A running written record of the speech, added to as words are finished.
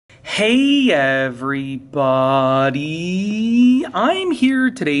Hey everybody, I'm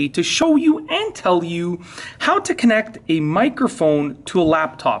here today to show you and tell you how to connect a microphone to a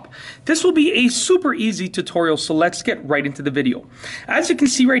laptop. This will be a super easy tutorial, so let's get right into the video. As you can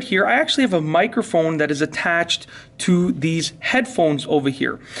see right here, I actually have a microphone that is attached to these headphones over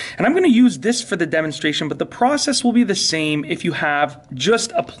here. And I'm going to use this for the demonstration, but the process will be the same if you have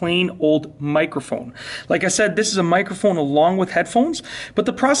just a plain old microphone. Like I said, this is a microphone along with headphones, but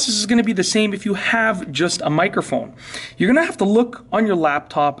the process is going to be the same if you have just a microphone. You're going to have to look on your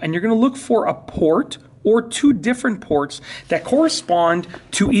laptop and you're going to look for a port or two different ports that correspond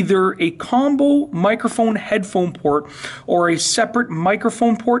to either a combo microphone headphone port or a separate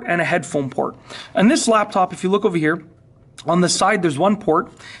microphone port and a headphone port. On this laptop, if you look over here, on the side, there's one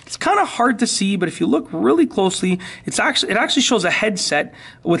port. It's kind of hard to see, but if you look really closely, it actually shows a headset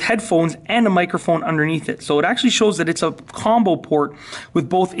with headphones and a microphone underneath it. So it actually shows that it's a combo port with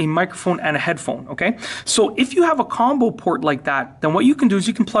both a microphone and a headphone, okay? So if you have a combo port like that, then what you can do is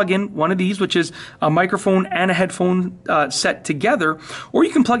you can plug in one of these, which is a microphone and a headphone set together, or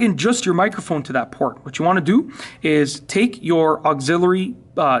you can plug in just your microphone to that port. What you want to do is take your auxiliary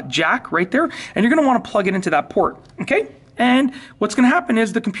jack right there, and you're going to want to plug it into that port, okay? And what's going to happen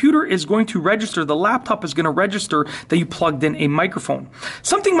is the computer is going to register, the laptop is going to register that you plugged in a microphone.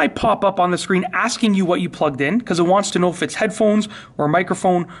 Something might pop up on the screen asking you what you plugged in because it wants to know if it's headphones or a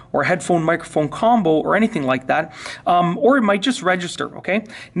microphone or a headphone-microphone combo or anything like that. Or it might just register, okay?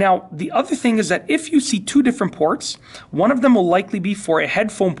 Now, the other thing is that if you see two different ports, one of them will likely be for a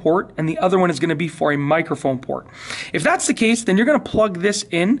headphone port and the other one is going to be for a microphone port. If that's the case, then you're going to plug this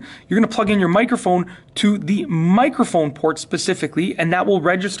in. You're going to plug in your microphone to the microphone port specifically, and that will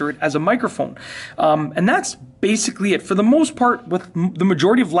register it as a microphone. And that's basically it. For the most part, with the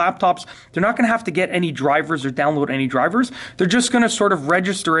majority of laptops, they're not going to have to get any drivers or download any drivers. They're just going to sort of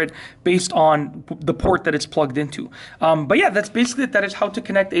register it based on the port that it's plugged into. But yeah, that's basically it. That is how to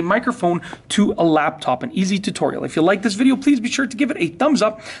connect a microphone to a laptop. An easy tutorial. If you like this video, please be sure to give it a thumbs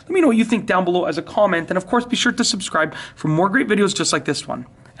up. Let me know what you think down below as a comment. And of course, be sure to subscribe for more great videos just like this one.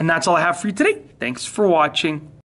 And that's all I have for you today. Thanks for watching.